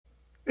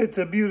It's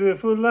a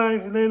beautiful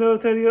life, lay low,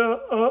 Teddy, oh,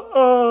 oh,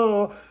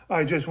 oh.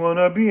 I just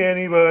wanna be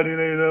anybody,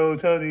 lay low,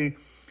 Teddy.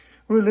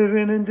 We're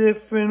living in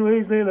different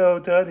ways, lay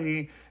low,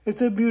 Teddy. It's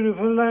a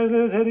beautiful life,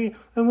 little Teddy.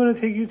 I'm gonna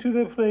take you to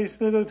the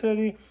place, little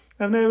Teddy,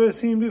 I've never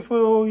seen before.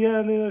 Oh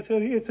yeah, little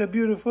Teddy, it's a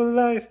beautiful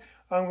life.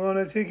 I'm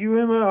gonna take you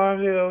in my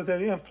arms, little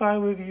Teddy, and fly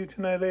with you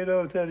tonight,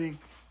 little Teddy.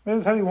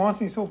 Little Teddy wants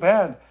me so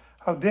bad.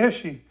 How dare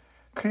she?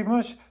 Creep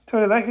much?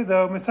 Totally like it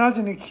though.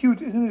 Misogyny,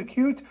 cute. Isn't it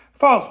cute?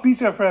 False.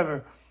 Beats her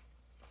forever.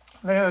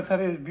 Little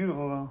Teddy is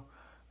beautiful though.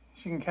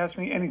 She can catch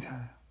me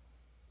anytime.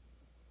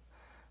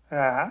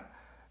 Yeah.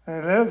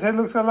 Little Teddy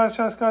looks at life,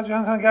 shot, Scott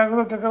Johansson,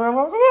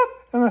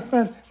 and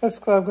that's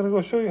club. I'm gonna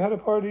go show you how to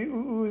party.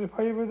 Ooh, is a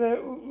party over there?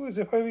 Ooh, is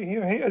a party over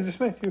here? Hey, I just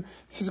met you.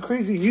 This is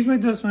crazy. Here's my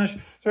dust smash.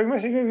 Direct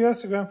message maybe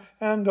Instagram,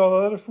 and all the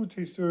other food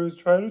tasters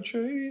try to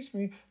chase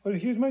me. But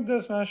here's my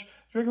dust smash.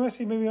 Direct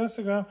message maybe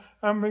Instagram.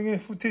 I'm bringing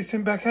food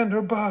tasting backhand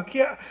or bug.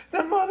 Yeah,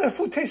 the mother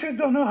food tasters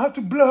don't know how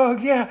to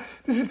blog. Yeah,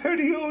 this is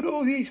parody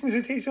old East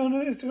Mr. Taster on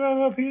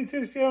Instagram. I'm Peter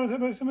Taster. I'm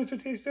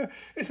Mr. Taster.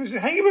 It's Mr.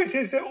 Hangyberg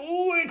Taster.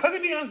 Ooh, and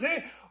cousin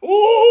Beyonce.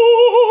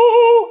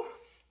 Ooh.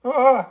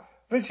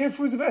 Vegetarian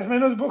food's the best. My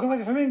nose is broken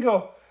like a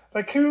flamingo.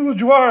 Like Kareem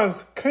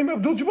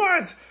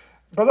Abdul-Jabbar's.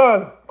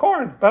 Balal,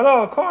 corn.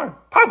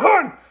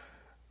 Popcorn.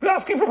 We're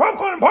asking for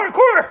popcorn and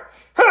parkour.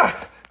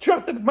 Ha!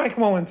 Drop the mic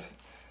moment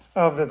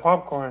of the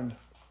popcorn.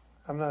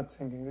 I'm not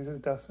singing. This is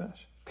Dust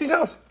Smash. Peace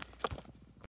out.